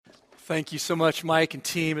Thank you so much, Mike and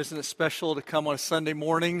team. Isn't it special to come on a Sunday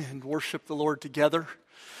morning and worship the Lord together?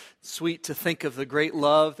 It's sweet to think of the great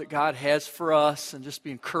love that God has for us and just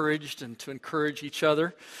be encouraged and to encourage each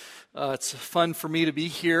other. It's fun for me to be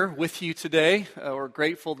here with you today. We're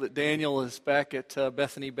grateful that Daniel is back at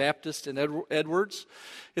Bethany Baptist in Edwards.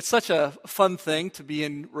 It's such a fun thing to be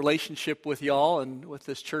in relationship with y'all and with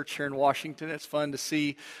this church here in Washington. It's fun to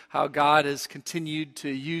see how God has continued to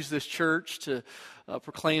use this church to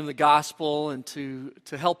proclaim the gospel and to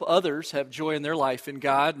help others have joy in their life in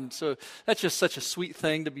God. And so that's just such a sweet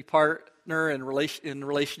thing to be partner in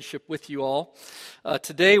relationship with you all.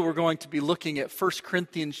 Today we're going to be looking at 1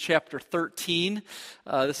 Corinthians chapter 13.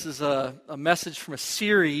 This is a message from a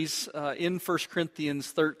series in 1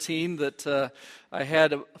 Corinthians 13 that I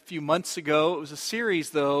had a few months ago. It was a series,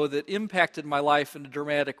 though, that impacted my life in a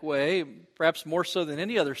dramatic way, perhaps more so than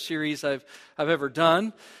any other series I've ever done.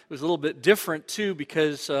 It was a little bit different, too,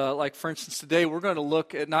 because, like, for instance, today we're going to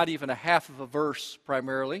look at not even a half of a verse,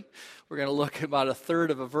 primarily. We're going to look at about a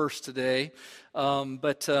third of a verse today.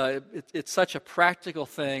 But it's such a practical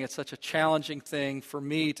thing. It's such a challenging thing for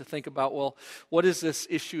me to think about, well, what is this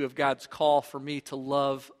issue of God's call for me to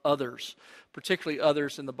love others, particularly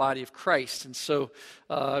others in the body of Christ? And so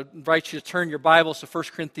I invite you to turn your Bibles to 1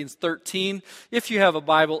 Corinthians 13. If you have a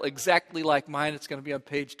Bible exactly like mine, it's going to be on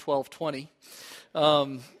page 1220.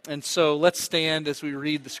 And so let's stand as we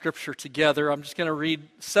read the scripture together. I'm just going to read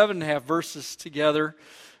 7.5 verses together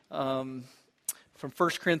from 1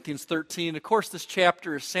 Corinthians 13. Of course, this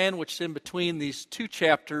chapter is sandwiched in between these two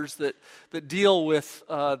chapters that deal with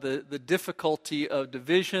the difficulty of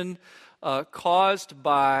division caused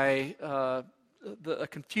by a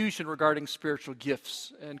confusion regarding spiritual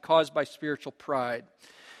gifts and caused by spiritual pride.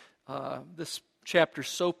 This chapter is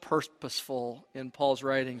so purposeful in Paul's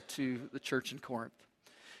writing to the church in Corinth.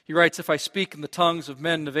 He writes, "If I speak in the tongues of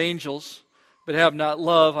men and of angels, but have not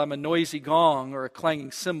love, I'm a noisy gong or a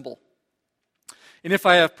clanging cymbal. And if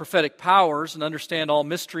I have prophetic powers and understand all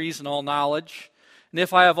mysteries and all knowledge, and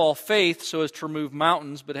if I have all faith so as to remove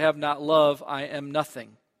mountains, but have not love, I am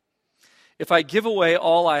nothing. If I give away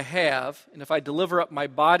all I have, and if I deliver up my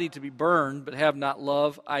body to be burned, but have not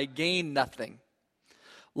love, I gain nothing.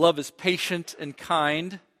 Love is patient and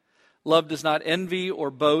kind. Love does not envy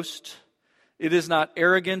or boast. It is not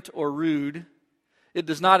arrogant or rude. It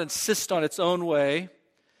does not insist on its own way.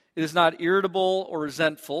 It is not irritable or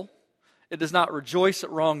resentful. It does not rejoice at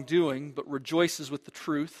wrongdoing, but rejoices with the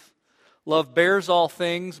truth. Love bears all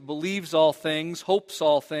things, believes all things, hopes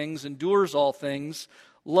all things, endures all things.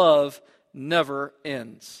 Love never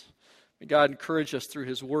ends." May God encourage us through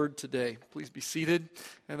His Word today. Please be seated.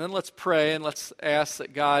 And then let's pray and let's ask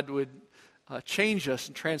that God would change us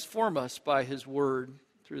and transform us by His Word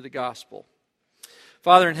through the gospel.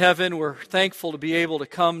 Father in heaven, we're thankful to be able to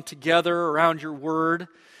come together around your Word.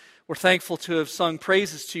 We're thankful to have sung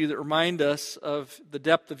praises to you that remind us of the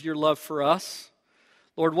depth of your love for us.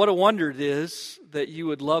 Lord, what a wonder it is that you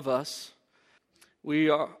would love us. We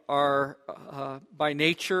are by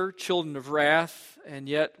nature children of wrath, and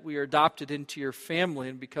yet we are adopted into your family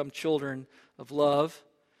and become children of love.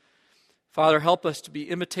 Father, help us to be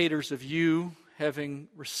imitators of you, having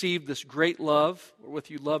received this great love, wherewith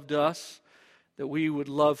you loved us, that we would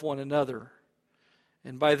love one another.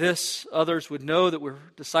 And by this, others would know that we're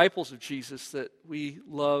disciples of Jesus, that we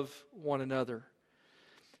love one another.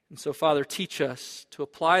 And so, Father, teach us to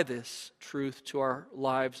apply this truth to our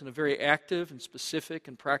lives in a very active and specific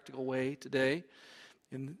and practical way today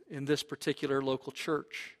in this particular local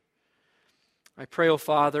church. I pray, O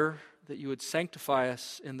Father, that you would sanctify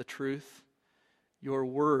us in the truth. Your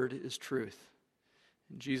word is truth.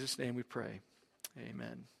 In Jesus' name we pray.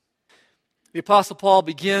 Amen. The Apostle Paul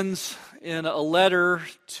begins in a letter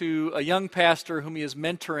to a young pastor whom he is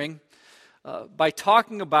mentoring by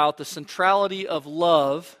talking about the centrality of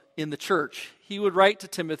love in the church. He would write to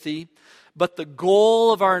Timothy, "But the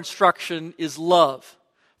goal of our instruction is love,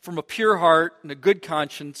 from a pure heart and a good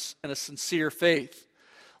conscience and a sincere faith."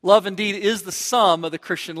 Love indeed is the sum of the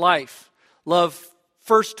Christian life. Love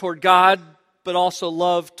first toward God, but also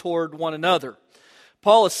love toward one another.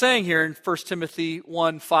 Paul is saying here in 1 Timothy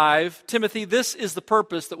 1:5, "Timothy, this is the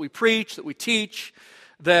purpose that we preach, that we teach,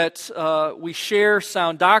 that we share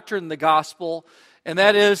sound doctrine in the gospel, and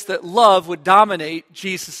that is that love would dominate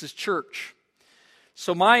Jesus' church."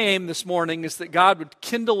 So my aim this morning is that God would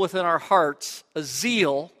kindle within our hearts a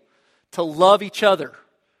zeal to love each other,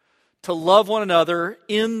 to love one another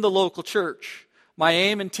in the local church. My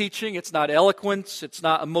aim in teaching, it's not eloquence, it's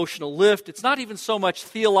not emotional lift, it's not even so much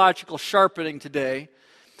theological sharpening today,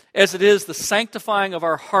 as it is the sanctifying of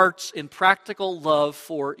our hearts in practical love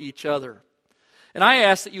for each other. And I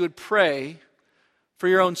ask that you would pray for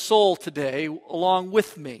your own soul today along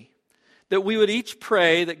with me. That we would each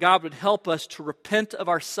pray that God would help us to repent of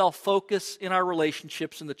our self-focus in our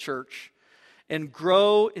relationships in the church and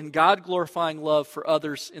grow in God-glorifying love for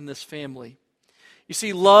others in this family. You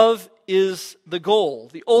see, love is the goal,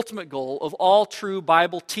 the ultimate goal of all true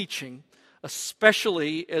Bible teaching,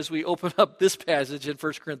 especially as we open up this passage in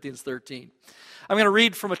 1 Corinthians 13. I'm going to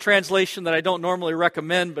read from a translation that I don't normally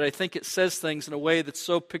recommend, but I think it says things in a way that's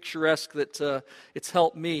so picturesque that it's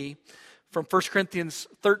helped me. From 1 Corinthians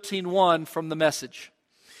 13:1 from the Message.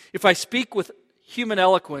 If I speak with human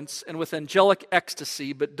eloquence and with angelic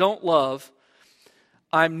ecstasy, but don't love,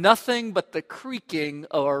 I'm nothing but the creaking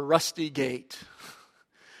of a rusty gate.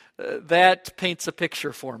 That paints a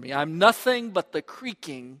picture for me. I'm nothing but the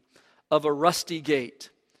creaking of a rusty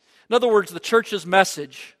gate. In other words, the church's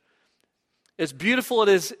message, as beautiful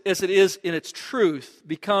as it is in its truth,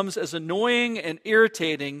 becomes as annoying and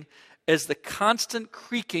irritating as the constant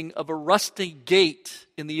creaking of a rusty gate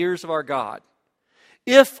in the ears of our God.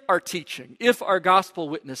 If our teaching, if our gospel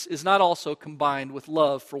witness is not also combined with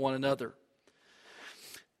love for one another.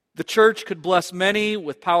 The church could bless many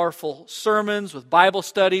with powerful sermons, with Bible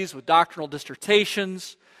studies, with doctrinal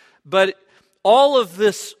dissertations, but all of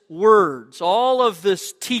this words, all of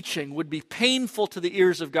this teaching would be painful to the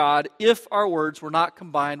ears of God if our words were not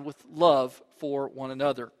combined with love for one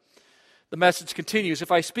another. The Message continues, if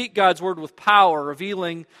I speak God's word with power,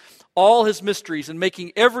 revealing all his mysteries and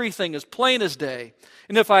making everything as plain as day,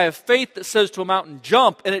 and if I have faith that says to a mountain,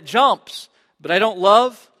 jump, and it jumps, but I don't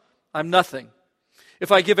love, I'm nothing.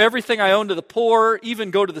 If I give everything I own to the poor,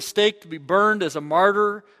 even go to the stake to be burned as a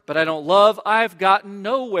martyr, but I don't love, I've gotten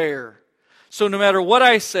nowhere. So no matter what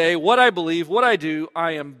I say, what I believe, what I do,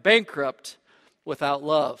 I am bankrupt without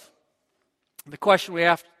love. The question we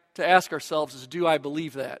have to ask ourselves is, do I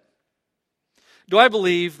believe that? Do I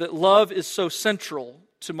believe that love is so central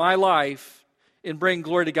to my life in bringing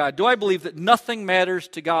glory to God? Do I believe that nothing matters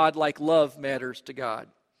to God like love matters to God?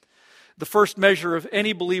 The first measure of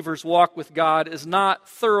any believer's walk with God is not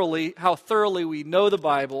how thoroughly we know the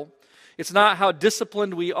Bible. It's not how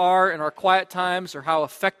disciplined we are in our quiet times or how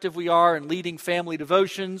effective we are in leading family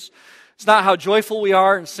devotions. It's not how joyful we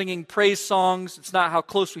are in singing praise songs. It's not how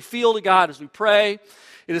close we feel to God as we pray.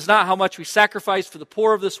 It is not how much we sacrifice for the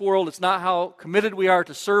poor of this world. It's not how committed we are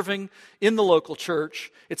to serving in the local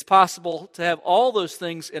church. It's possible to have all those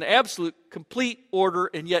things in absolute, complete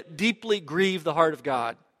order and yet deeply grieve the heart of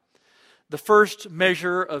God. The first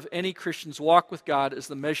measure of any Christian's walk with God is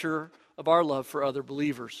the measure of our love for other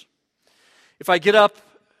believers. If I get up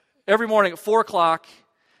every morning at 4 o'clock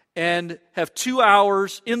and have 2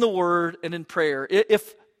 hours in the Word and in prayer,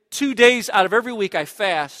 if 2 days out of every week I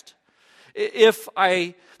fast, if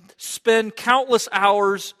I spend countless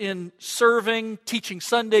hours in serving, teaching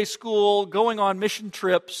Sunday school, going on mission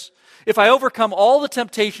trips, if I overcome all the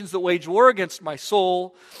temptations that wage war against my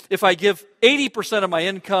soul, if I give 80% of my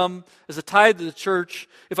income as a tithe to the church,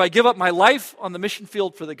 if I give up my life on the mission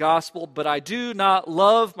field for the gospel, but I do not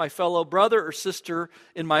love my fellow brother or sister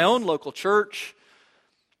in my own local church,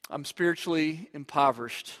 I'm spiritually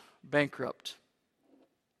impoverished, bankrupt.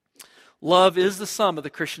 Love is the sum of the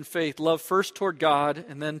Christian faith. Love first toward God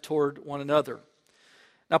and then toward one another.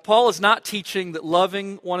 Now, Paul is not teaching that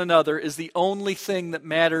loving one another is the only thing that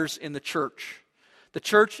matters in the church. The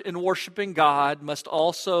church in worshiping God must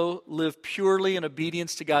also live purely in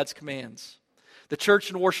obedience to God's commands. The church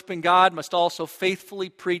in worshiping God must also faithfully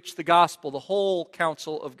preach the gospel, the whole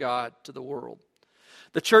counsel of God to the world.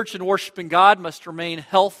 The church in worshiping God must remain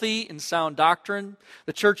healthy in sound doctrine.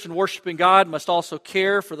 The church in worshiping God must also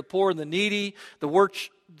care for the poor and the needy. The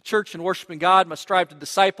church in worshiping God must strive to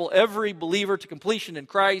disciple every believer to completion in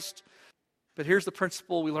Christ. But here's the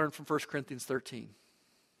principle we learn from 1 Corinthians 13.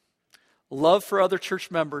 Love for other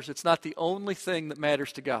church members, it's not the only thing that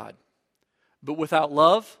matters to God. But without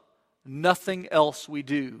love, nothing else we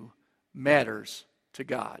do matters to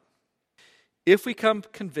God. If we come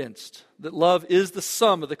convinced that love is the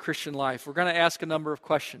sum of the Christian life, we're going to ask a number of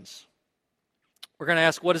questions. We're going to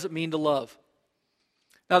ask, what does it mean to love?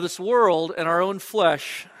 Now, this world and our own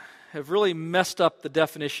flesh have really messed up the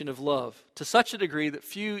definition of love to such a degree that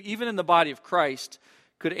few, even in the body of Christ,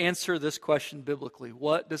 could answer this question biblically.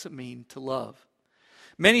 What does it mean to love?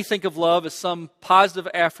 Many think of love as some positive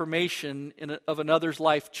affirmation of another's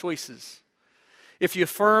life choices. If you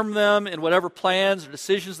affirm them in whatever plans or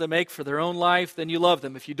decisions they make for their own life, then you love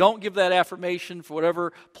them. If you don't give that affirmation for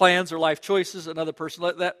whatever plans or life choices another person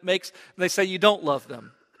that makes, then they say you don't love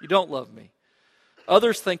them. You don't love me.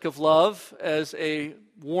 Others think of love as a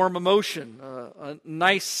warm emotion, a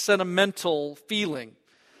nice sentimental feeling.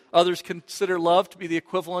 Others consider love to be the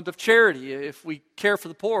equivalent of charity, if we care for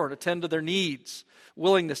the poor and attend to their needs,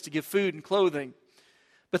 willingness to give food and clothing.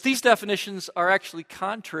 But these definitions are actually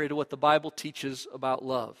contrary to what the Bible teaches about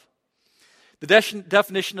love. The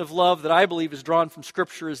definition of love that I believe is drawn from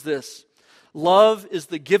Scripture is this: love is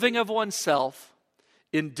the giving of oneself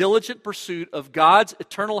in diligent pursuit of God's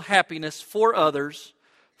eternal happiness for others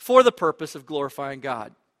for the purpose of glorifying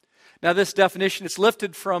God. Now, this definition is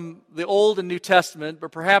lifted from the Old and New Testament,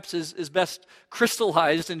 but perhaps is best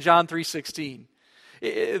crystallized in John 3:16.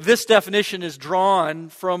 This definition is drawn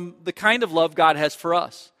from the kind of love God has for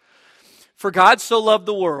us. For God so loved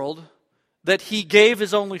the world that he gave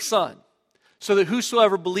his only Son, so that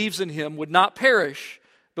whosoever believes in him would not perish,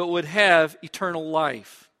 but would have eternal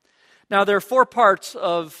life. Now, there are four parts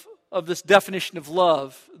of this definition of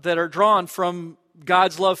love that are drawn from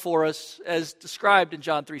God's love for us as described in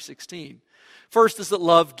John 3:16. First is that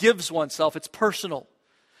love gives oneself. It's personal.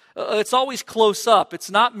 It's always close up.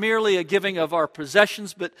 It's not merely a giving of our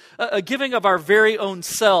possessions, but a giving of our very own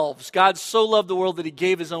selves. God so loved the world that he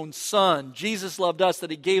gave his own Son. Jesus loved us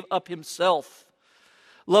that he gave up himself.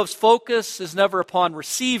 Love's focus is never upon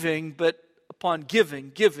receiving, but upon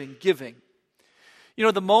giving. You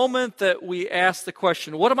know, the moment that we ask the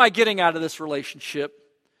question, what am I getting out of this relationship,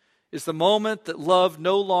 is the moment that love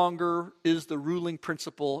no longer is the ruling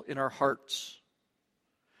principle in our hearts.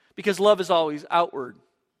 Because love is always outward.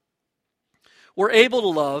 We're able to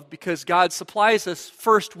love because God supplies us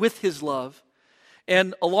first with his love,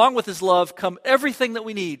 and along with his love come everything that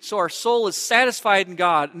we need. So our soul is satisfied in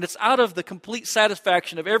God, and it's out of the complete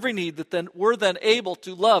satisfaction of every need that then we're then able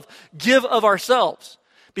to love, give of ourselves,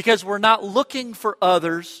 because we're not looking for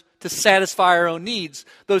others to satisfy our own needs.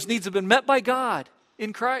 Those needs have been met by God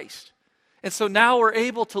in Christ. And so now we're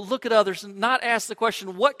able to look at others and not ask the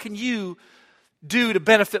question, what can you do to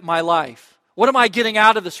benefit my life? What am I getting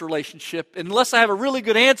out of this relationship? And unless I have a really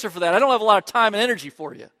good answer for that, I don't have a lot of time and energy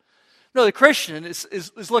for you. No, the Christian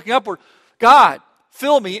is looking upward. God,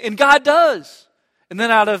 fill me, and God does. And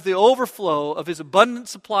then out of the overflow of his abundant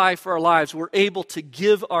supply for our lives, we're able to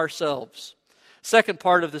give ourselves. Second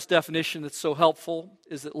part of this definition that's so helpful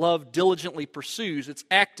is that love diligently pursues. It's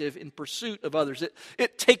active in pursuit of others.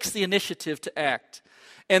 It takes the initiative to act.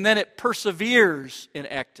 And then it perseveres in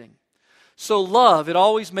acting. So love, it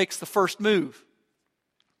always makes the first move.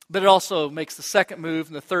 But it also makes the second move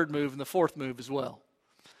and the third move and the fourth move as well.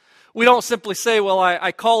 We don't simply say, well,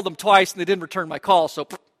 I called them twice and they didn't return my call, so...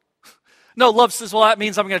 No, love says, well, that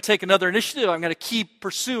means I'm going to take another initiative. I'm going to keep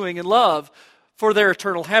pursuing in love for their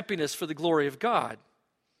eternal happiness, for the glory of God.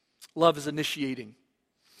 Love is initiating.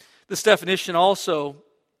 This definition also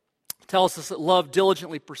tells us that love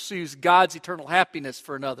diligently pursues God's eternal happiness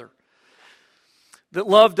for another. That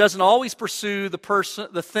love doesn't always pursue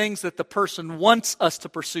the things that the person wants us to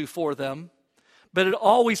pursue for them, but it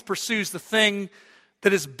always pursues the thing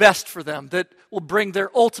that is best for them, that will bring their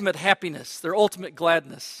ultimate happiness, their ultimate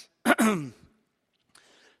gladness.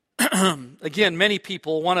 Again, many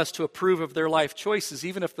people want us to approve of their life choices,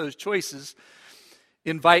 even if those choices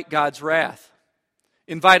invite God's wrath,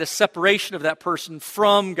 invite a separation of that person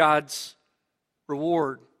from God's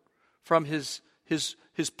reward, from his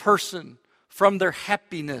person, from their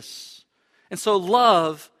happiness. And so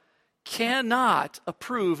love cannot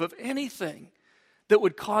approve of anything that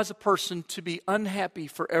would cause a person to be unhappy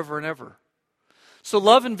forever and ever. So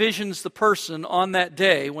love envisions the person on that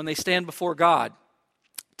day when they stand before God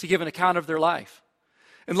to give an account of their life.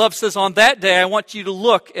 And love says, on that day, I want you to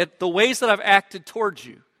look at the ways that I've acted towards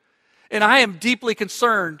you. And I am deeply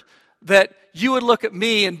concerned that you would look at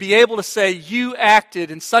me and be able to say, you acted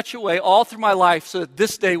in such a way all through my life so that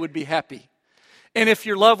this day would be happy. And if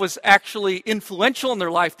your love was actually influential in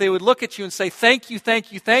their life, they would look at you and say, thank you,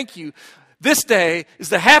 thank you, thank you. This day is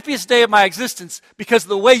the happiest day of my existence because of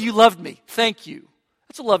the way you loved me. Thank you.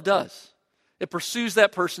 That's what love does. It pursues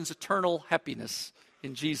that person's eternal happiness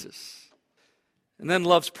in Jesus. And then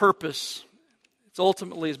love's purpose, it's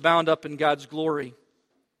ultimately is bound up in God's glory.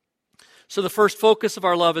 So the first focus of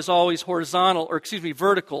our love is always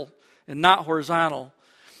vertical and not horizontal.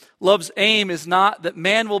 Love's aim is not that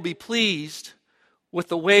man will be pleased with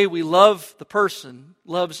the way we love the person.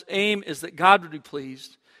 Love's aim is that God would be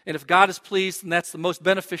pleased. And if God is pleased, then that's the most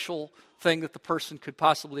beneficial thing that the person could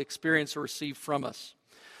possibly experience or receive from us.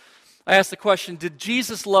 I asked the question, did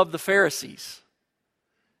Jesus love the Pharisees?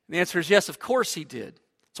 And the answer is yes, of course he did.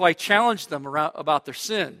 That's why he challenged them about their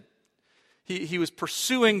sin. He was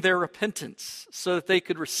pursuing their repentance so that they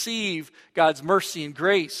could receive God's mercy and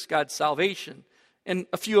grace, God's salvation. And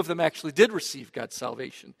a few of them actually did receive God's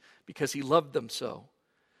salvation because he loved them so.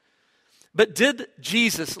 But did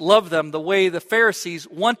Jesus love them the way the Pharisees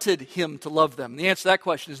wanted him to love them? The answer to that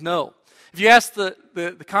question is no. If you ask the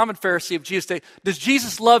common Pharisee of Jesus' day, does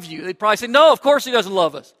Jesus love you? They'd probably say, no, of course he doesn't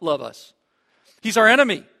love us. He's our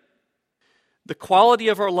enemy. The quality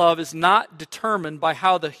of our love is not determined by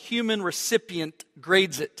how the human recipient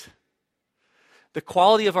grades it. The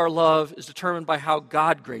quality of our love is determined by how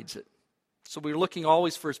God grades it. So we're looking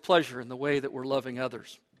always for his pleasure in the way that we're loving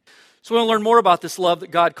others. So we want to learn more about this love that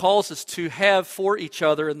God calls us to have for each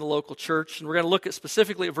other in the local church. And we're going to look at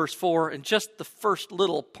specifically at verse 4 and just the first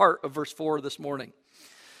little part of verse 4 this morning.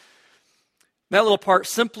 That little part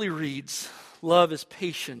simply reads, love is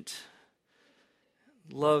patient.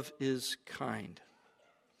 Love is kind.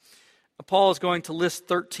 Now, Paul is going to list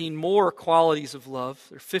 13 more qualities of love.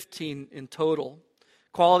 There are 15 in total.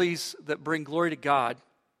 Qualities that bring glory to God.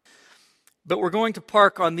 But we're going to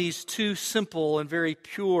park on these two simple and very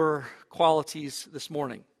pure qualities this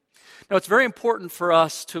morning. Now, it's very important for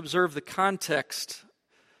us to observe the context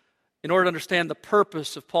in order to understand the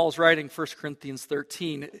purpose of Paul's writing 1 Corinthians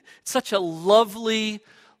 13. It's such a lovely,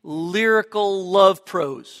 lyrical love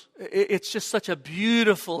prose. It's just such a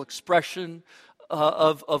beautiful expression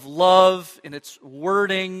of love in its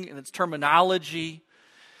wording, in its terminology.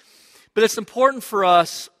 But it's important for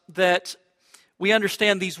us that we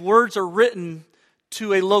understand these words are written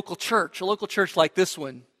to a local church like this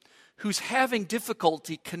one, who's having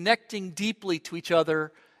difficulty connecting deeply to each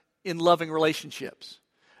other in loving relationships.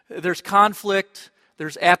 There's conflict,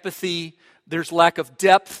 there's apathy, there's lack of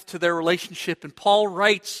depth to their relationship, and Paul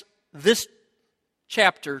writes this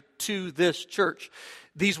chapter to this church.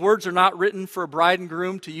 These words are not written for a bride and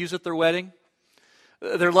groom to use at their wedding.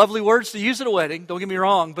 They're lovely words to use at a wedding, don't get me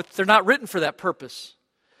wrong, but they're not written for that purpose.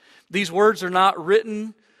 These words are not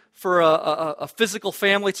written for a physical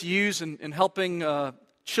family to use in helping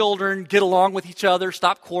children get along with each other,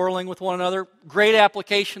 stop quarreling with one another. Great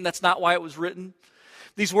application, that's not why it was written.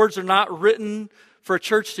 These words are not written for a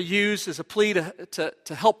church to use as a plea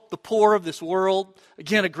to help the poor of this world.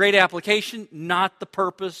 Again, a great application, not the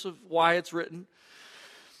purpose of why it's written.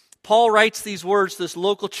 Paul writes these words to this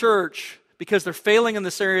local church because they're failing in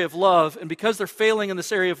this area of love, and because they're failing in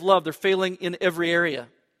this area of love, they're failing in every area.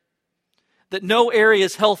 That no area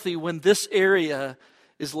is healthy when this area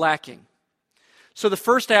is lacking. So the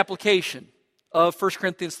first application of 1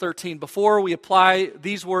 Corinthians 13, before we apply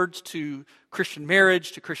these words to Christian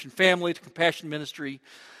marriage, to Christian family, to compassion ministry,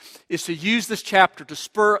 is to use this chapter to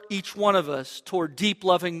spur each one of us toward deep,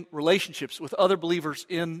 loving relationships with other believers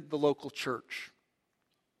in the local church.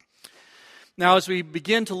 Now, as we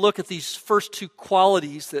begin to look at these first two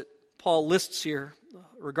qualities that Paul lists here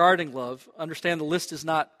regarding love, understand the list is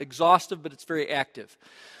not exhaustive, but it's very active.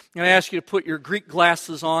 I'm going to ask you to put your Greek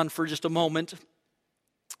glasses on for just a moment.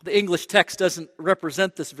 The English text doesn't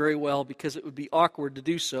represent this very well because it would be awkward to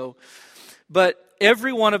do so. But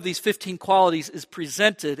every one of these 15 qualities is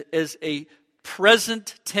presented as a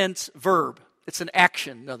present tense verb. It's an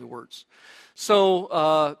action, in other words.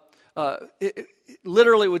 So it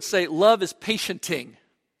literally would say, love is patienting.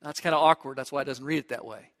 That's kind of awkward. That's why it doesn't read it that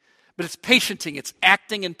way. But it's patienting. It's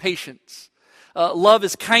acting in patience. Love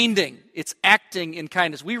is kinding. It's acting in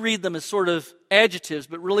kindness. We read them as sort of adjectives,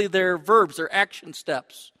 but really they're verbs. They're action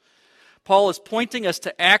steps. Paul is pointing us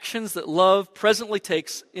to actions that love presently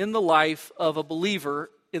takes in the life of a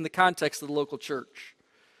believer in the context of the local church.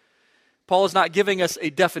 Paul is not giving us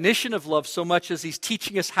a definition of love so much as he's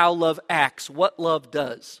teaching us how love acts, what love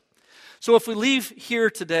does. So if we leave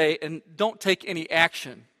here today and don't take any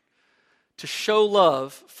action to show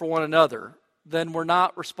love for one another, then we're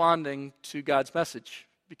not responding to God's message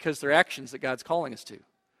because they're actions that God's calling us to.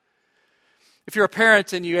 If you're a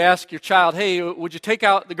parent and you ask your child, hey, would you take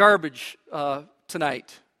out the garbage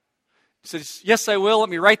tonight? He says, yes, I will. Let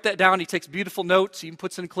me write that down. He takes beautiful notes. He even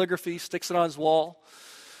puts it in calligraphy, sticks it on his wall.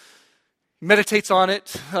 He meditates on it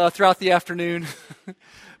throughout the afternoon.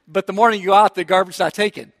 But the morning you go out, the garbage is not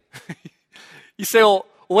taken. You say, well,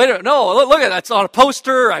 wait a minute. No, look at that. It's on a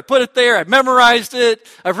poster. I put it there. I memorized it.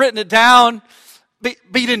 I've written it down. But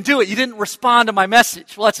you didn't do it. You didn't respond to my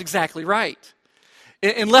message. Well, that's exactly right.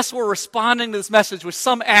 Unless we're responding to this message with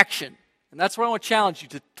some action, and that's what I want to challenge you,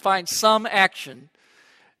 to find some action,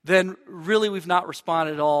 then really we've not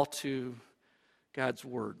responded at all to God's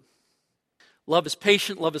word. Love is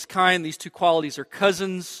patient, love is kind. These two qualities are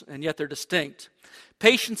cousins, and yet they're distinct.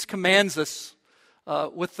 Patience commands us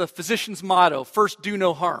with the physician's motto, first, do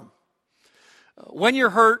no harm. When you're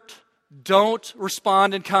hurt, don't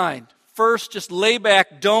respond in kind. First, just lay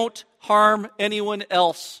back, don't harm anyone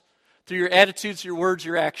else through your attitudes, your words,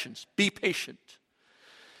 your actions. Be patient.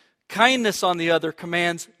 Kindness, on the other,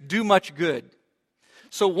 commands do much good.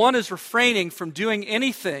 So one is refraining from doing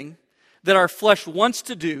anything that our flesh wants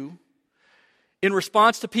to do in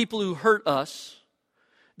response to people who hurt us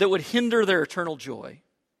that would hinder their eternal joy.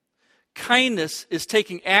 Kindness is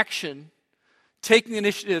taking action, taking the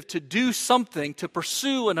initiative to do something to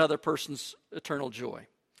pursue another person's eternal joy.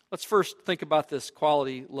 Let's first think about this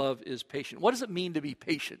quality. Love is patient. What does it mean to be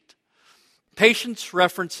patient? Patience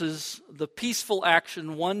references the peaceful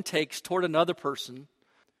action one takes toward another person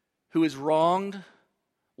who is wronged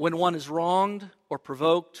when one is wronged or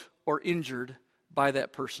provoked or injured by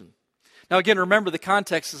that person. Now again, remember the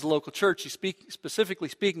context is the local church. He's specifically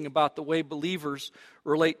speaking about the way believers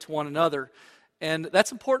relate to one another. And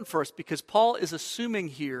that's important for us because Paul is assuming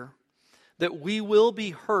here that we will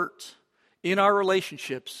be hurt in our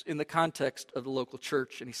relationships in the context of the local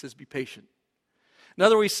church. And he says, be patient. In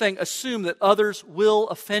other words, he's saying, assume that others will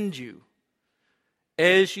offend you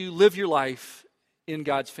as you live your life in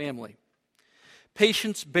God's family.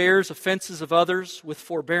 Patience bears offenses of others with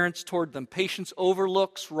forbearance toward them. Patience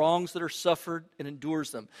overlooks wrongs that are suffered and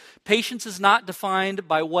endures them. Patience is not defined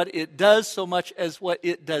by what it does so much as what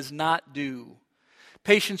it does not do.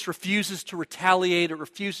 Patience refuses to retaliate. It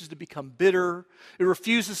refuses to become bitter. It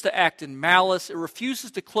refuses to act in malice. It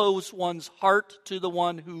refuses to close one's heart to the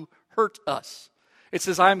one who hurt us. It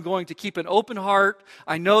says, I'm going to keep an open heart.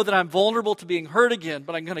 I know that I'm vulnerable to being hurt again,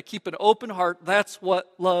 but I'm going to keep an open heart. That's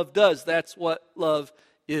what love does. That's what love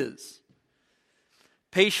is.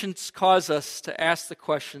 Patience causes us to ask the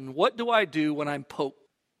question, what do I do when I'm poked?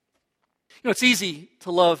 It's easy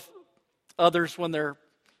to love others when they're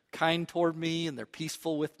kind toward me and they're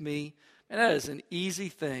peaceful with me. And that is an easy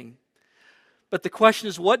thing. But the question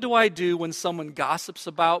is, what do I do when someone gossips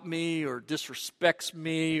about me or disrespects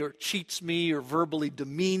me or cheats me or verbally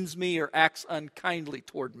demeans me or acts unkindly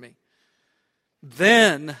toward me?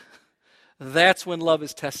 Then, that's when love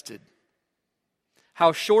is tested.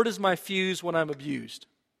 How short is my fuse when I'm abused?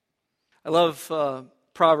 I love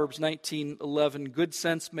Proverbs 19:11. Good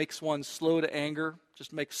sense makes one slow to anger.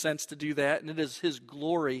 Just makes sense to do that. And it is his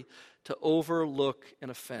glory to overlook an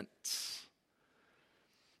offense.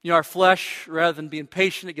 Our flesh, rather than being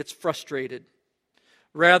patient, it gets frustrated.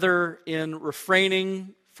 Rather, in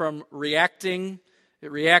refraining from reacting,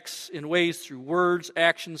 it reacts in ways through words,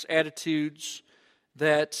 actions, attitudes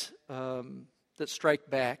that strike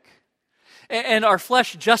back. And our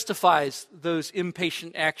flesh justifies those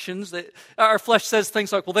impatient actions. Our flesh says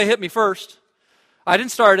things like, well, they hit me first. I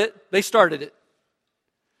didn't start it. They started it.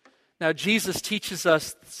 Now, Jesus teaches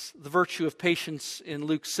us the virtue of patience in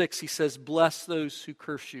Luke 6. He says, bless those who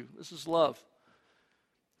curse you. This is love.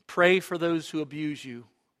 Pray for those who abuse you.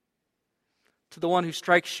 To the one who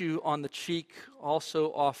strikes you on the cheek,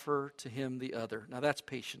 also offer to him the other. Now, that's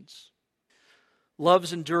patience.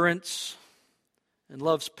 Love's endurance and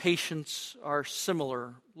love's patience are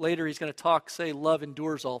similar. Later, he's going to say love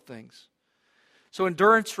endures all things. So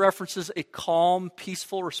endurance references a calm,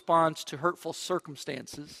 peaceful response to hurtful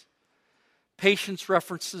circumstances. Patience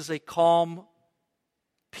references a calm,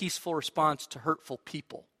 peaceful response to hurtful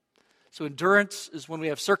people. So endurance is when we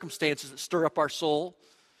have circumstances that stir up our soul.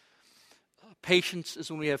 Patience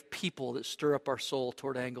is when we have people that stir up our soul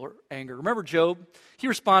toward anger. Remember Job? He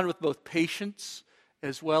responded with both patience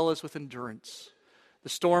as well as with endurance. The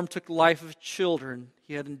storm took the life of his children.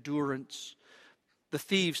 He had endurance. The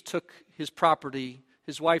thieves took his property.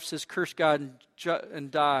 His wife says, curse God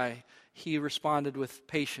and die. He responded with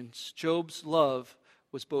patience. Job's love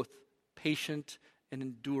was both patient and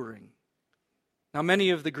enduring. Now, many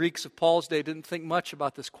of the Greeks of Paul's day didn't think much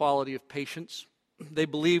about this quality of patience. They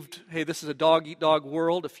believed, hey, this is a dog-eat-dog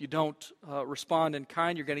world. If you don't respond in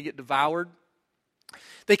kind, you're going to get devoured.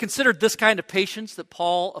 They considered this kind of patience that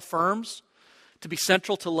Paul affirms to be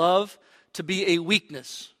central to love, to be a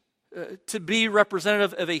weakness, to be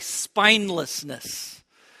representative of a spinelessness.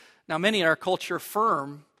 Now, many in our culture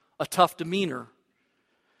affirm a tough demeanor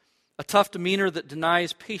that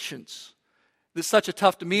denies patience. There's such a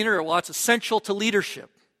tough demeanor, well, it's essential to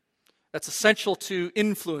leadership. That's essential to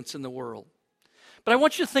influence in the world. But I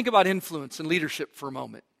want you to think about influence and leadership for a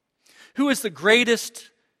moment. Who is the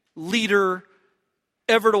greatest leader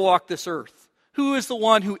ever to walk this earth? Who is the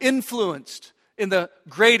one who influenced in the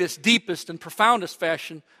greatest, deepest, and profoundest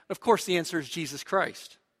fashion? Of course, the answer is Jesus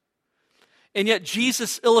Christ. And yet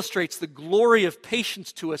Jesus illustrates the glory of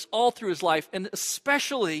patience to us all through his life, and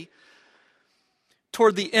especially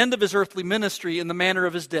toward the end of his earthly ministry in the manner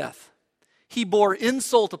of his death. He bore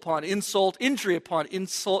insult upon insult, injury upon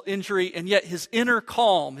insult, injury, and yet his inner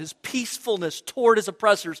calm, his peacefulness toward his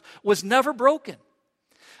oppressors was never broken.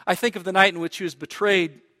 I think of the night in which he was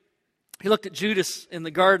betrayed. He looked at Judas in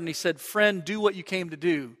the garden. He said, friend, do what you came to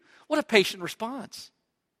do. What a patient response.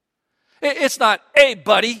 It's not, hey,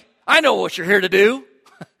 buddy, I know what you're here to do.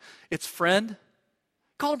 It's friend.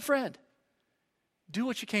 Call him friend. Do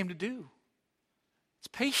what you came to do. It's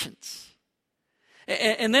patience.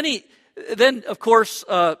 And then of course,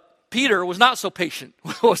 Peter was not so patient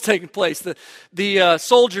with what was taking place. The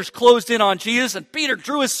soldiers closed in on Jesus, and Peter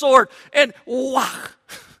drew his sword, and whack!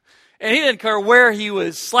 And he didn't care where he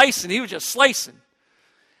was slicing. He was just slicing.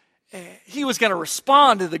 He was going to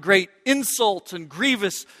respond to the great insult and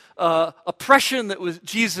grievous oppression that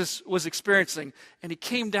Jesus was experiencing. And he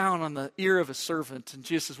came down on the ear of a servant, and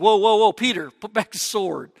Jesus says, whoa, whoa, whoa, Peter, put back the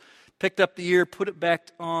sword. Picked up the ear, put it back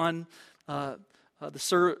on the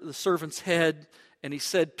servant's head, and he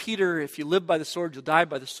said, Peter, if you live by the sword, you'll die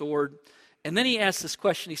by the sword. And then he asked this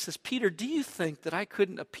question. He says, Peter, do you think that I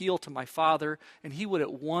couldn't appeal to my Father and he would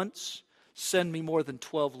at once send me more than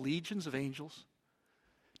 12 legions of angels?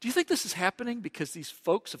 Do you think this is happening because these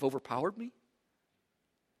folks have overpowered me?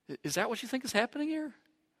 Is that what you think is happening here?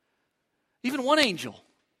 Even one angel,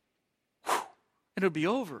 and it would be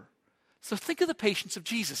over. So think of the patience of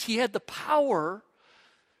Jesus. He had the power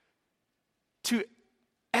to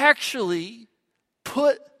actually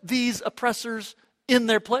put these oppressors in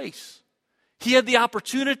their place. He had the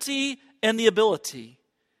opportunity and the ability.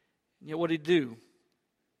 And yet what did he do?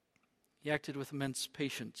 He acted with immense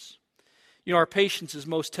patience. You know, our patience is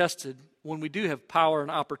most tested when we do have power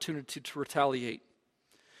and opportunity to retaliate.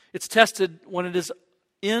 It's tested when it is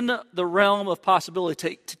in the realm of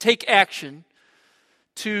possibility to take action,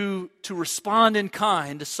 to respond in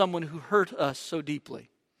kind to someone who hurt us so deeply.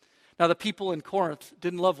 Now, the people in Corinth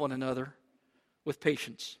didn't love one another with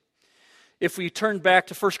patience. If we turn back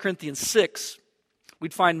to 1 Corinthians 6,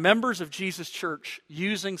 we'd find members of Jesus' church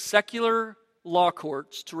using secular law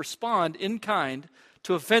courts to respond in kind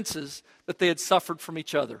to offenses that they had suffered from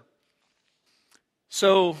each other.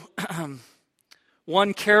 So,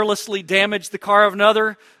 one carelessly damaged the car of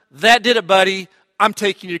another. That did it, buddy. I'm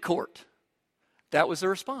taking you to court. That was the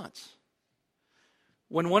response.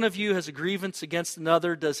 When one of you has a grievance against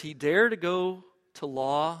another, does he dare to go to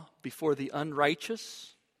law before the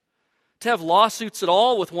unrighteous? To have lawsuits at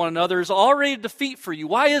all with one another is already a defeat for you.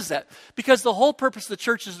 Why is that? Because the whole purpose of the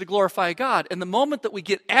church is to glorify God. And the moment that we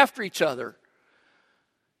get after each other,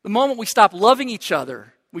 the moment we stop loving each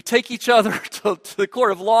other, we take each other to the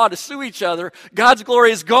court of law to sue each other, God's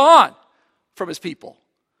glory is gone from his people.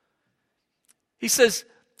 He says,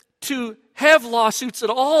 to have lawsuits at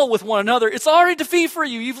all with one another, it's already defeat for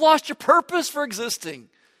you. You've lost your purpose for existing.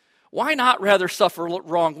 Why not rather suffer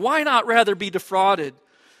wrong? Why not rather be defrauded?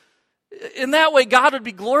 In that way, God would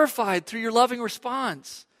be glorified through your loving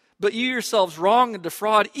response. But you yourselves wrong and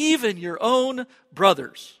defraud even your own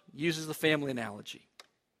brothers. He uses the family analogy.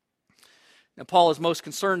 Now, Paul is most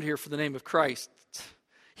concerned here for the name of Christ.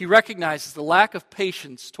 He recognizes the lack of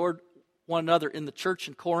patience toward one another in the church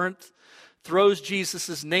in Corinth throws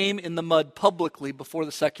Jesus' name in the mud publicly before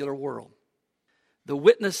the secular world. The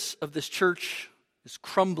witness of this church is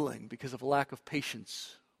crumbling because of a lack of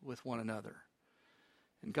patience with one another.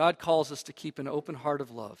 And God calls us to keep an open heart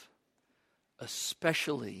of love,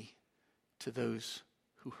 especially to those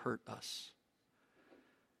who hurt us.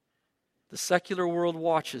 The secular world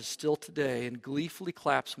watches still today and gleefully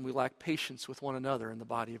claps when we lack patience with one another in the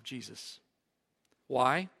body of Jesus.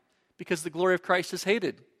 Why? Because the glory of Christ is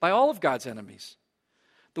hated by all of God's enemies.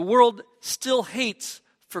 The world still hates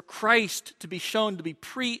for Christ to be shown to be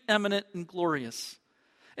preeminent and glorious.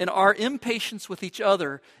 And our impatience with each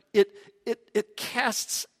other, it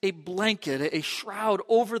casts a blanket, a shroud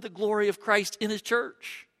over the glory of Christ in his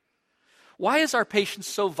church. Why is our patience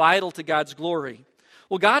so vital to God's glory?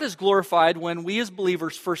 Well, God is glorified when we as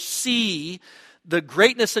believers first see the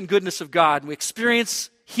greatness and goodness of God. And we experience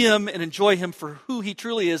him and enjoy him for who he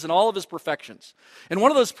truly is and all of his perfections. And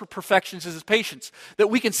one of those perfections is his patience. That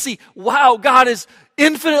we can see, wow, God is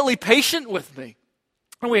infinitely patient with me.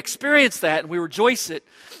 And we experience that and we rejoice it.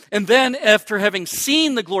 And then after having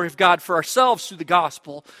seen the glory of God for ourselves through the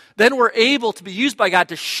gospel, then we're able to be used by God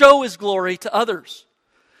to show his glory to others.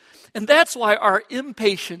 And that's why our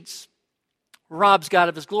impatience robs God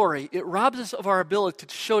of his glory. It robs us of our ability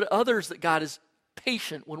to show to others that God is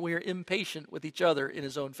patient when we are impatient with each other in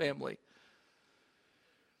his own family.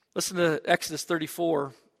 Listen to Exodus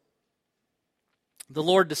 34. The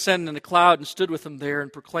Lord descended in a cloud and stood with him there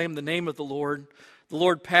and proclaimed the name of the Lord. The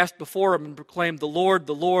Lord passed before him and proclaimed, the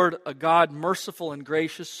Lord, a God merciful and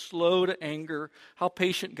gracious, slow to anger. How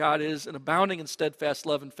patient God is, and abounding in steadfast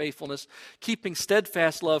love and faithfulness, keeping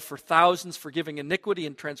steadfast love for thousands, forgiving iniquity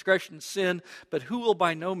and transgression and sin, but who will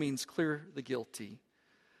by no means clear the guilty.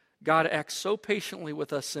 God acts so patiently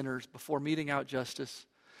with us sinners before meting out justice.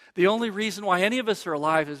 The only reason why any of us are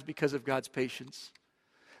alive is because of God's patience.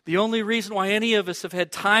 The only reason why any of us have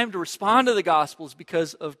had time to respond to the gospel is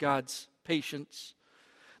because of God's patience.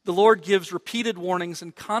 The Lord gives repeated warnings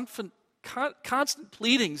and constant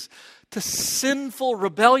pleadings to sinful,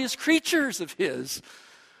 rebellious creatures of His,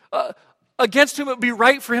 against whom it would be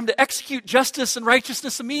right for Him to execute justice and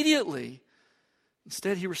righteousness immediately.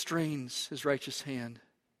 Instead, He restrains His righteous hand.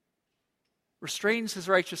 Restrains His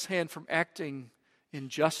righteous hand from acting in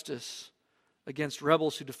justice against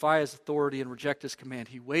rebels who defy His authority and reject His command.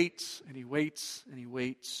 He waits and He waits and He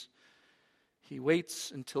waits. He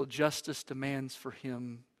waits until justice demands for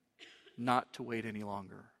Him not to wait any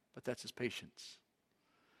longer. But that's His patience.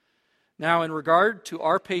 Now, in regard to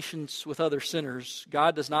our patience with other sinners,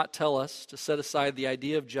 God does not tell us to set aside the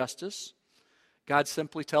idea of justice. God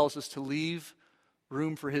simply tells us to leave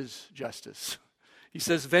room for His justice. He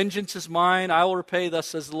says, "Vengeance is mine, I will repay, thus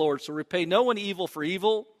says the Lord." So repay no one evil for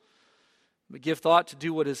evil, but give thought to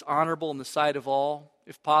do what is honorable in the sight of all,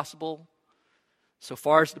 if possible. So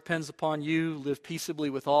far as it depends upon you, live peaceably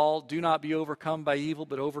with all. Do not be overcome by evil,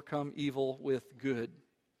 but overcome evil with good.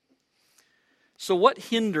 So what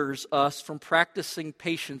hinders us from practicing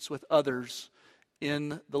patience with others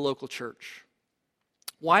in the local church?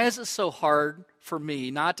 Why is it so hard for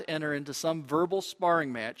me not to enter into some verbal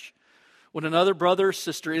sparring match when another brother or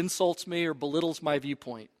sister insults me or belittles my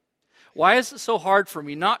viewpoint? Why is it so hard for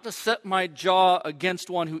me not to set my jaw against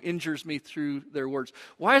one who injures me through their words?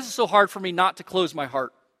 Why is it so hard for me not to close my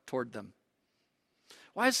heart toward them?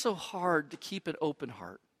 Why is it so hard to keep an open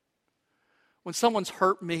heart? When someone's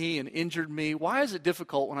hurt me and injured me, why is it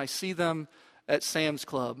difficult when I see them at Sam's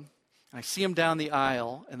Club, and I see them down the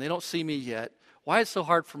aisle, and they don't see me yet? Why is it so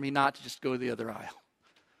hard for me not to just go to the other aisle?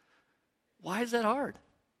 Why is that hard?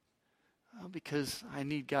 Well, because I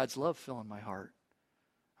need God's love filling my heart.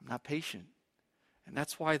 I'm not patient. And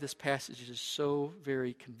that's why this passage is so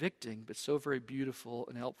very convicting, but so very beautiful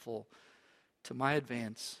and helpful to my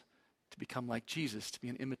advance to become like Jesus, to be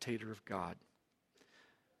an imitator of God.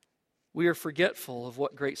 We are forgetful of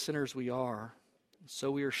what great sinners we are,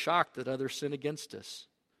 so we are shocked that others sin against us.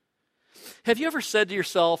 Have you ever said to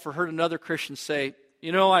yourself or heard another Christian say,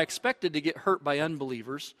 I expected to get hurt by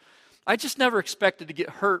unbelievers. I just never expected to get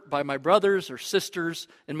hurt by my brothers or sisters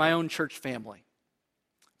in my own church family.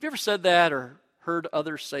 Have you ever said that or heard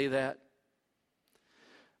others say that?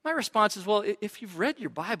 My response is, well, if you've read your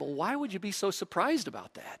Bible, why would you be so surprised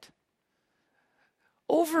about that?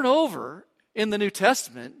 Over and over in the New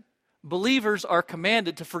Testament, believers are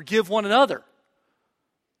commanded to forgive one another.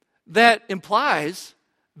 That implies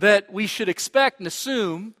that we should expect and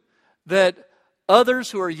assume that others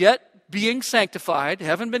who are yet being sanctified,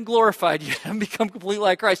 haven't been glorified yet, haven't become completely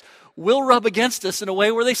like Christ, will rub against us in a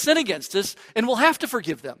way where they sin against us, and we'll have to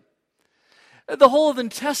forgive them. The whole of the New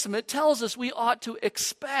Testament tells us we ought to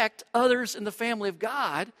expect others in the family of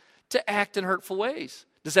God to act in hurtful ways.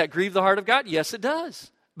 Does that grieve the heart of God? Yes, it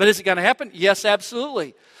does. But is it going to happen? Yes,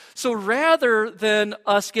 absolutely. So rather than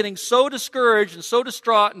us getting so discouraged and so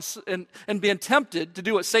distraught and being tempted to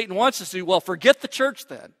do what Satan wants us to do, well, forget the church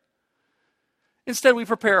then. Instead, we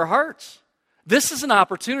prepare our hearts. This is an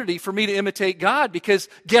opportunity for me to imitate God because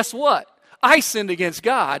guess what? I sinned against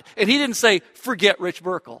God, and He didn't say, forget Rich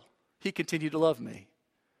Burkle. He continued to love me.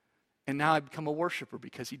 And now I've become a worshiper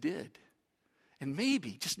because He did. And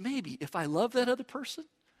maybe, just maybe, if I love that other person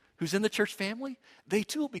who's in the church family, they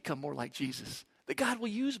too will become more like Jesus. That God will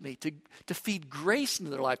use me to feed grace into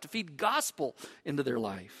their life, to feed gospel into their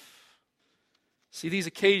life. See, these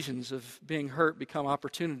occasions of being hurt become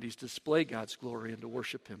opportunities to display God's glory and to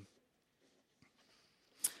worship Him.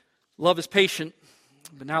 Love is patient,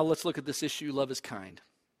 but now let's look at this issue. Love is kind.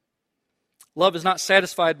 Love is not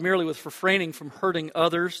satisfied merely with refraining from hurting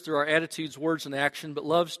others through our attitudes, words, and action, but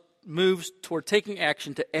love moves toward taking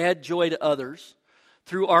action to add joy to others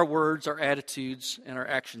through our words, our attitudes, and our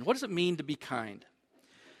action. What does it mean to be kind?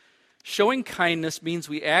 Showing kindness means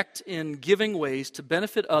we act in giving ways to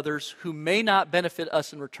benefit others who may not benefit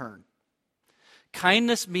us in return.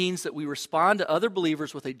 Kindness means that we respond to other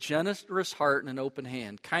believers with a generous heart and an open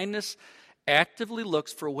hand. Kindness actively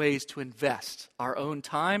looks for ways to invest our own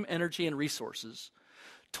time, energy, and resources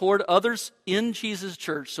toward others in Jesus'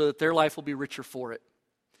 church so that their life will be richer for it.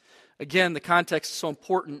 Again, the context is so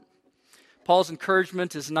important. Paul's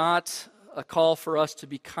encouragement is not a call for us to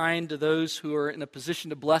be kind to those who are in a position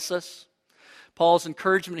to bless us. Paul's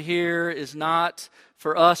encouragement here is not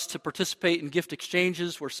for us to participate in gift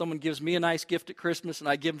exchanges where someone gives me a nice gift at Christmas and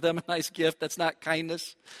I give them a nice gift. That's not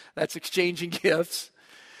kindness. That's exchanging gifts.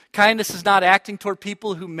 Kindness is not acting toward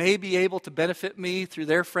people who may be able to benefit me through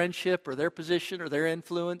their friendship or their position or their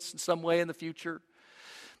influence in some way in the future.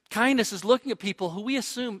 Kindness is looking at people who we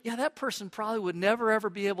assume, yeah, that person probably would never, ever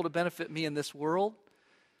be able to benefit me in this world,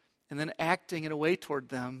 and then acting in a way toward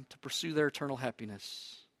them to pursue their eternal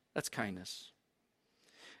happiness. That's kindness.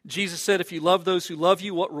 Jesus said, if you love those who love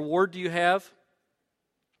you, what reward do you have?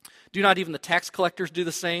 Do not even the tax collectors do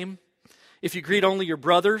the same? If you greet only your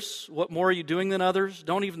brothers, what more are you doing than others?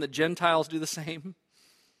 Don't even the Gentiles do the same?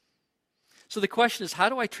 So the question is, how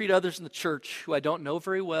do I treat others in the church who I don't know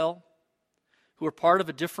very well, who are part of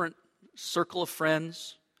a different circle of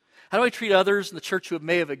friends? How do I treat others in the church who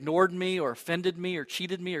may have ignored me or offended me or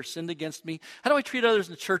cheated me or sinned against me? How do I treat others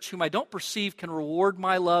in the church whom I don't perceive can reward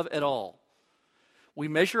my love at all? We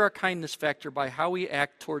measure our kindness factor by how we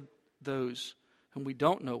act toward those whom we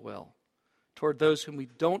don't know well, toward those whom we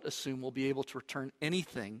don't assume will be able to return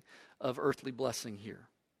anything of earthly blessing here.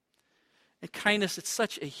 And kindness, it's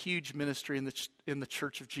such a huge ministry in the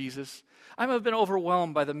Church of Jesus. I've been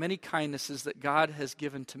overwhelmed by the many kindnesses that God has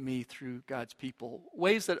given to me through God's people,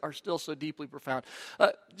 ways that are still so deeply profound.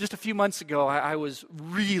 Just a few months ago, I was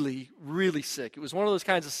really, really sick. It was one of those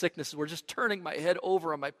kinds of sicknesses where just turning my head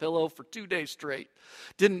over on my pillow for 2 days straight.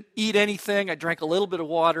 Didn't eat anything. I drank a little bit of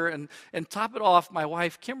water. And top it off, my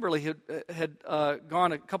wife, Kimberly, had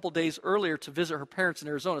gone a couple days earlier to visit her parents in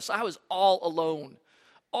Arizona. So I was all alone.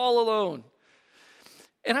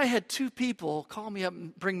 And I had 2 people call me up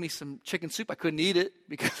and bring me some chicken soup. I couldn't eat it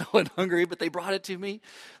because I wasn't hungry, but they brought it to me.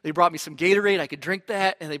 They brought me some Gatorade. I could drink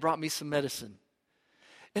that, and they brought me some medicine.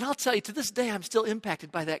 And I'll tell you, to this day, I'm still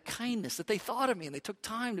impacted by that kindness, that they thought of me and they took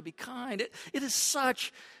time to be kind. It is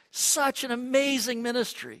such an amazing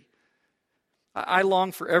ministry. I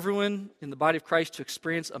long for everyone in the body of Christ to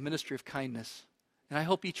experience a ministry of kindness. And I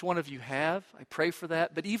hope each one of you have. I pray for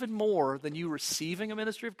that. But even more than you receiving a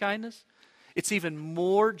ministry of kindness, it's even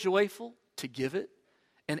more joyful to give it.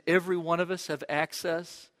 And every one of us have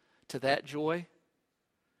access to that joy.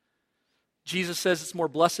 Jesus says it's more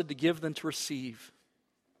blessed to give than to receive.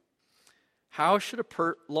 How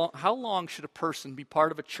long should a person be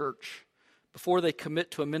part of a church before they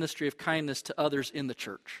commit to a ministry of kindness to others in the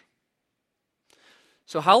church?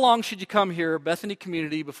 So how long should you come here, Bethany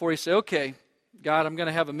Community, before you say, okay, God, I'm going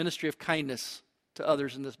to have a ministry of kindness to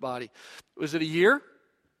others in this body? Was it a year?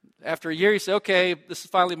 After a year, you say, okay, this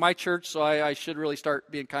is finally my church, so I should really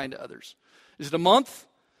start being kind to others. Is it a month?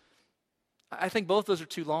 I think both those are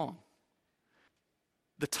too long.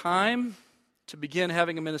 The time to begin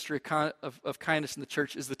having a ministry of kindness in the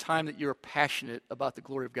church is the time that you're passionate about the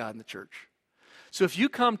glory of God in the church. So if you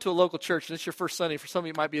come to a local church, and it's your first Sunday, for some of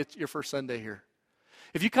you it might be your first Sunday here.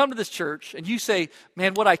 If you come to this church and you say,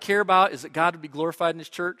 man, what I care about is that God would be glorified in this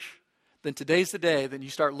church, then today's the day that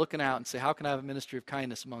you start looking out and say, how can I have a ministry of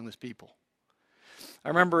kindness among this people? I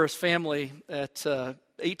remember his family at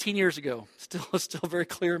 18 years ago, still very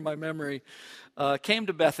clear in my memory, came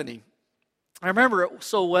to Bethany. I remember it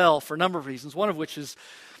so well for a number of reasons, one of which is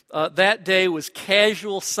that day was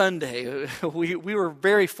casual Sunday. We were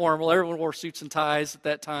very formal. Everyone wore suits and ties at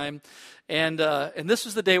that time. And this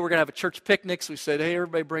was the day we're going to have a church picnic. So we said, hey,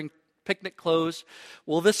 everybody bring picnic clothes.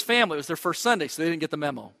 Well, this family, it was their first Sunday, so they didn't get the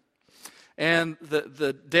memo. And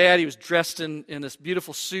the dad, he was dressed in this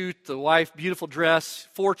beautiful suit. The wife, beautiful dress.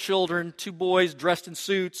 4 children, 2 boys dressed in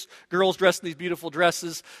suits. Girls dressed in these beautiful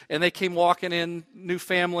dresses. And they came walking in, new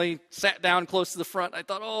family, sat down close to the front. I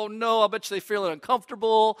thought, oh no, I bet you they feel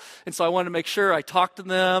uncomfortable. And so I wanted to make sure I talked to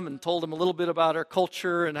them and told them a little bit about our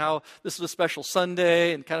culture and how this was a special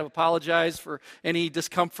Sunday and kind of apologized for any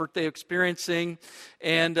discomfort they were experiencing.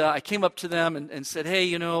 And I came up to them and said,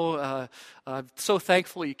 hey, I'm so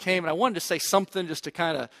thankful you came. And I wanted to say something just to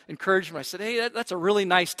kind of encourage him. I said, hey, that's a really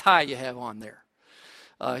nice tie you have on there.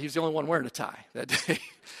 He was the only one wearing a tie that day.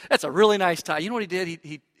 That's a really nice tie. You know what he did?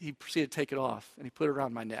 He proceeded to take it off, and he put it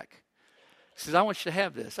around my neck. He says, I want you to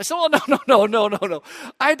have this. I said, oh, no.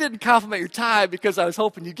 I didn't compliment your tie because I was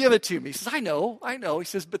hoping you'd give it to me. He says, I know. He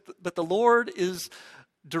says, but the Lord is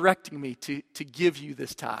directing me to give you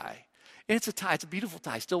this tie. And it's a tie. It's a beautiful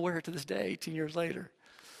tie. I still wear it to this day, 18 years later.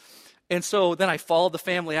 And so then I followed the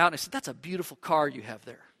family out, and I said, that's a beautiful car you have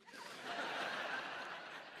there.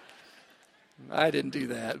 I didn't do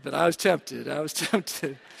that, but I was tempted.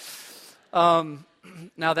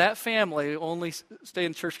 Now, that family only stayed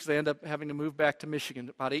in church because they ended up having to move back to Michigan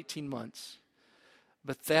about 18 months.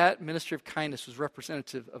 But that ministry of kindness was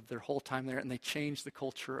representative of their whole time there, and they changed the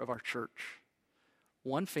culture of our church.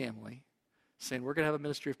 One family saying, we're going to have a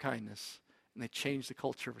ministry of kindness, and they changed the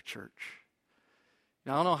culture of a church.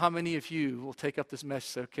 Now, I don't know how many of you will take up this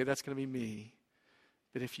message and say, okay, that's going to be me.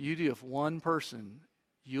 But if you do, if one person,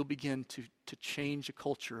 you'll begin to change the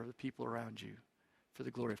culture of the people around you for the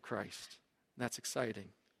glory of Christ. And that's exciting.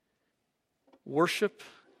 Worship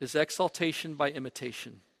is exaltation by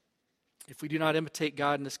imitation. If we do not imitate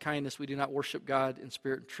God in His kindness, we do not worship God in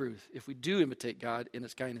spirit and truth. If we do imitate God in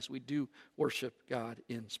His kindness, we do worship God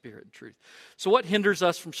in spirit and truth. So what hinders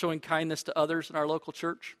us from showing kindness to others in our local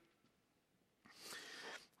church?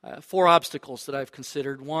 4 obstacles that I've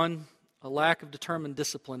considered. 1, a lack of determined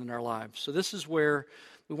discipline in our lives. So this is where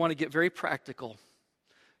we want to get very practical.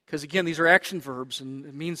 Because again, these are action verbs, and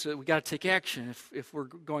it means that we've got to take action if we're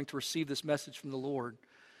going to receive this message from the Lord.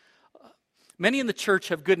 Many in the church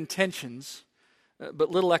have good intentions,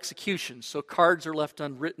 but little execution. So cards are left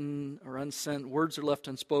unwritten or unsent, words are left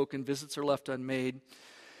unspoken, visits are left unmade.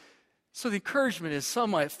 So the encouragement is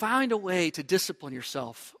find a way to discipline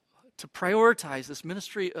yourself, to prioritize this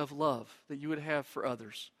ministry of love that you would have for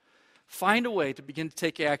others. Find a way to begin to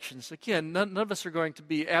take actions. Again, none of us are going to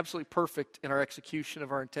be absolutely perfect in our execution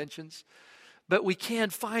of our intentions, but we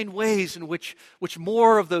can find ways in which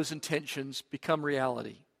more of those intentions become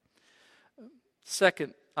reality.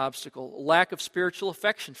 Second obstacle, lack of spiritual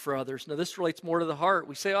affection for others. Now, this relates more to the heart.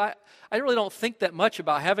 We say, I really don't think that much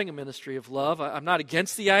about having a ministry of love. I'm not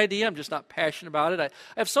against the idea. I'm just not passionate about it. I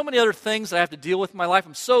have so many other things that I have to deal with in my life.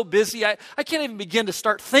 I'm so busy. I can't even begin to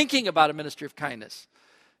start thinking about a ministry of kindness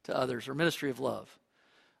to others or ministry of love.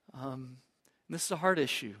 And this is a hard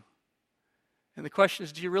issue. And the question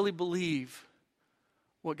is, do you really believe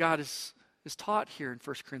what God is taught here in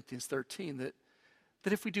 1 Corinthians 13, that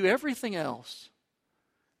if we do everything else,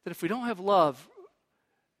 that if we don't have love,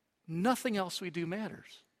 nothing else we do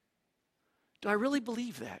matters? Do I really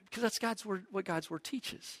believe that? Because that's God's word, what God's word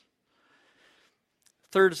teaches.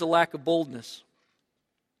 Third is a lack of boldness.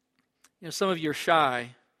 Some of you are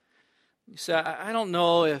shy. You say, I don't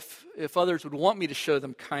know if others would want me to show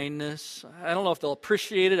them kindness. I don't know if they'll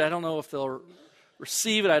appreciate it. I don't know if they'll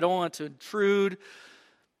receive it. I don't want to intrude.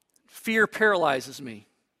 Fear paralyzes me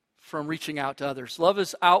from reaching out to others. Love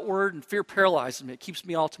is outward, and fear paralyzes me. It keeps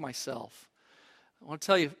me all to myself. I want to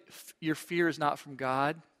tell you, your fear is not from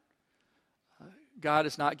God. God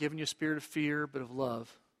has not given you a spirit of fear, but of love,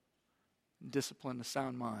 and discipline, and a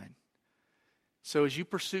sound mind. So as you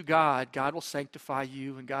pursue God, God will sanctify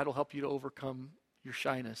you, and God will help you to overcome your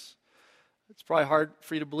shyness. It's probably hard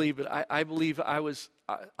for you to believe, but I believe I was,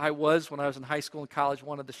 when I was in high school and college,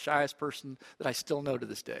 one of the shyest person that I still know to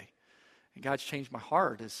this day. And God's changed my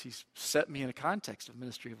heart as He's set me in a context of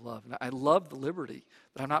ministry of love. And I love the liberty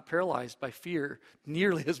that I'm not paralyzed by fear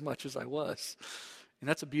nearly as much as I was. And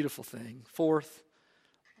that's a beautiful thing. Fourth,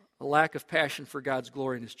 a lack of passion for God's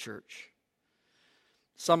glory in His church.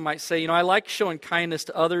 Some might say, I like showing kindness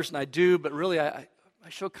to others, and I do, but really I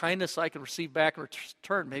show kindness so I can receive back in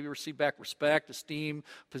return. Maybe receive back respect, esteem,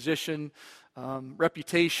 position,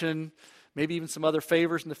 reputation, maybe even some other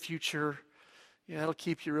favors in the future. It'll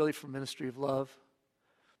keep you really from ministry of love.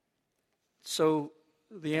 So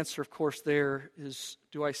the answer, of course, there is,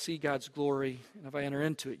 do I see God's glory? And have I entered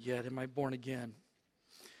into it yet? Am I born again?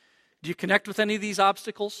 Do you connect with any of these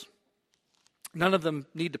obstacles? None of them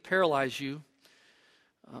need to paralyze you,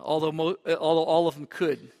 although all of them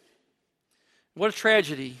could. What a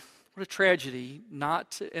tragedy. What a tragedy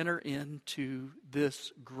not to enter into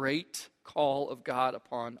this great call of God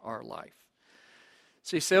upon our life.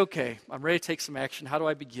 So you say, okay, I'm ready to take some action. How do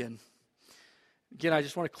I begin? Again, I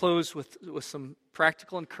just want to close with some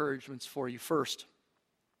practical encouragements for you. First,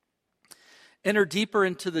 enter deeper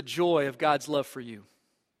into the joy of God's love for you.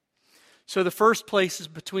 So the first place is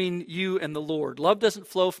between you and the Lord. Love doesn't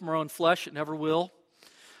flow from our own flesh. It never will.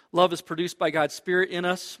 Love is produced by God's Spirit in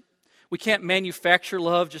us. We can't manufacture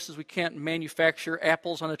love just as we can't manufacture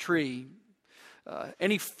apples on a tree.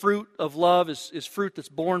 Any fruit of love is fruit that's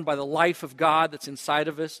born by the life of God that's inside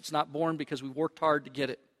of us. It's not born because we worked hard to get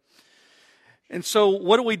it. And so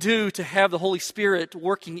what do we do to have the Holy Spirit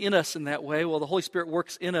working in us in that way? Well, the Holy Spirit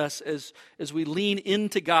works in us as we lean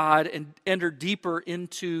into God and enter deeper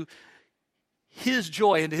into His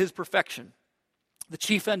joy, into His perfection. The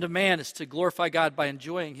chief end of man is to glorify God by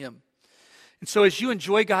enjoying Him. And so as you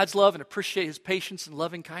enjoy God's love and appreciate His patience and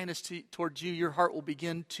loving kindness towards you, your heart will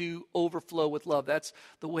begin to overflow with love. That's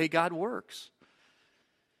the way God works.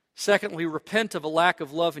 Secondly, repent of a lack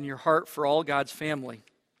of love in your heart for all God's family.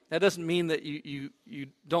 That doesn't mean that you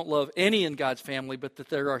don't love any in God's family, but that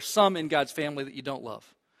there are some in God's family that you don't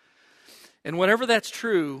love. And whenever that's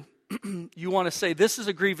true, you want to say, this is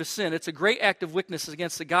a grievous sin. It's a great act of wickedness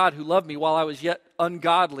against the God who loved me while I was yet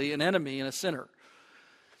ungodly, an enemy, and a sinner.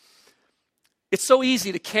 It's so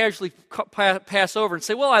easy to casually pass over and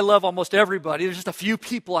say, well, I love almost everybody. There's just a few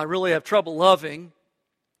people I really have trouble loving.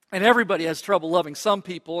 And everybody has trouble loving some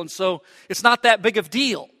people. And so it's not that big of a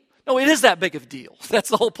deal. No, it is that big of a deal. That's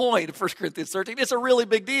the whole point of 1 Corinthians 13. It's a really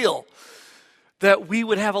big deal. that we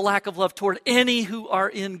would have a lack of love toward any who are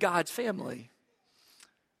in God's family.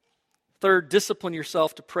 Third, discipline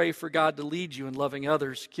yourself to pray for God to lead you in loving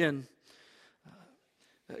others. Again,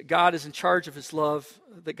 God is in charge of his love,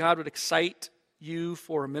 that God would excite you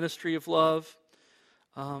for a ministry of love.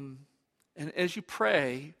 And as you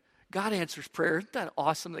pray, God answers prayer. Isn't that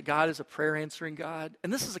awesome that God is a prayer answering God?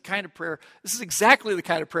 And this is this is exactly the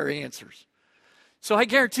kind of prayer he answers. So I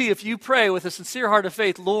guarantee if you pray with a sincere heart of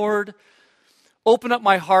faith, Lord, open up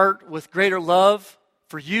my heart with greater love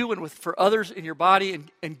for you and for others in your body,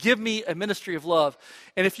 and give me a ministry of love.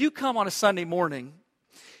 And if you come on a Sunday morning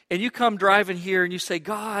and you come driving here and you say,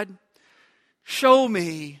 God, show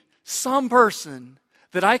me some person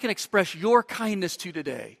that I can express your kindness to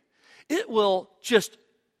today, it will just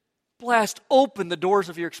blast open the doors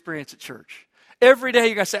of your experience at church. Every day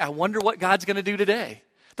you're going to say, I wonder what God's going to do today.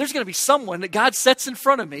 There's going to be someone that God sets in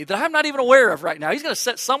front of me that I'm not even aware of right now. He's going to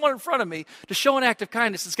set someone in front of me to show an act of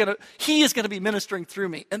kindness. He is going to be ministering through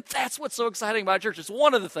me. And that's what's so exciting about church. It's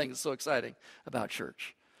one of the things that's so exciting about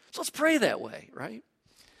church. So let's pray that way, right?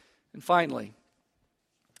 And finally,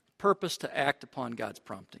 purpose to act upon God's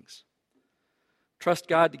promptings. Trust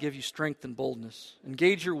God to give you strength and boldness.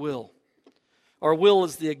 Engage your will. Our will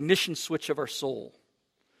is the ignition switch of our soul.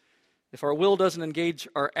 If our will doesn't engage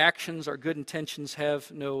our actions, our good intentions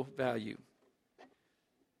have no value.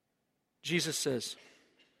 Jesus says,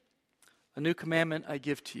 a new commandment I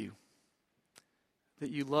give to you, that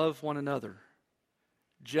you love one another,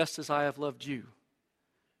 just as I have loved you,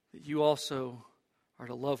 that you also are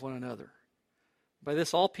to love one another. By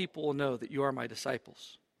this all people will know that you are my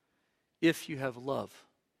disciples, if you have love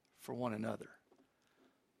for one another.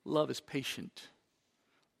 Love is patient.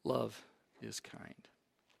 Love is kind.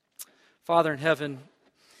 Father in heaven,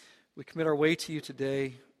 we commit our way to you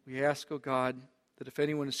today. We ask, O God, that if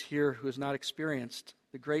anyone is here who has not experienced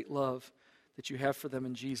the great love that you have for them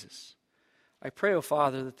in Jesus, I pray, O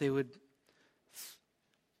Father, that they would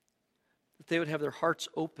have their hearts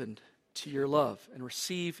opened to your love and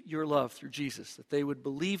receive your love through Jesus, that they would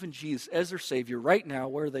believe in Jesus as their Savior right now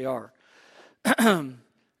where they are and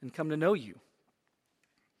come to know you,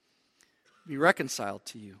 be reconciled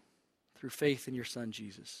to you through faith in your Son,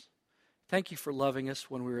 Jesus. Thank you for loving us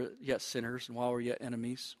when we were yet sinners and while we were yet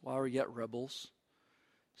enemies, while we were yet rebels,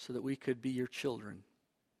 so that we could be your children.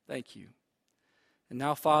 Thank you. And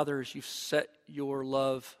now, Father, as you've set your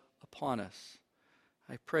love upon us,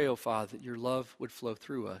 I pray, O Father, that your love would flow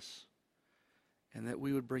through us and that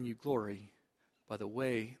we would bring you glory by the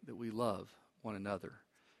way that we love one another.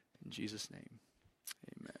 In Jesus' name,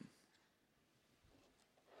 amen.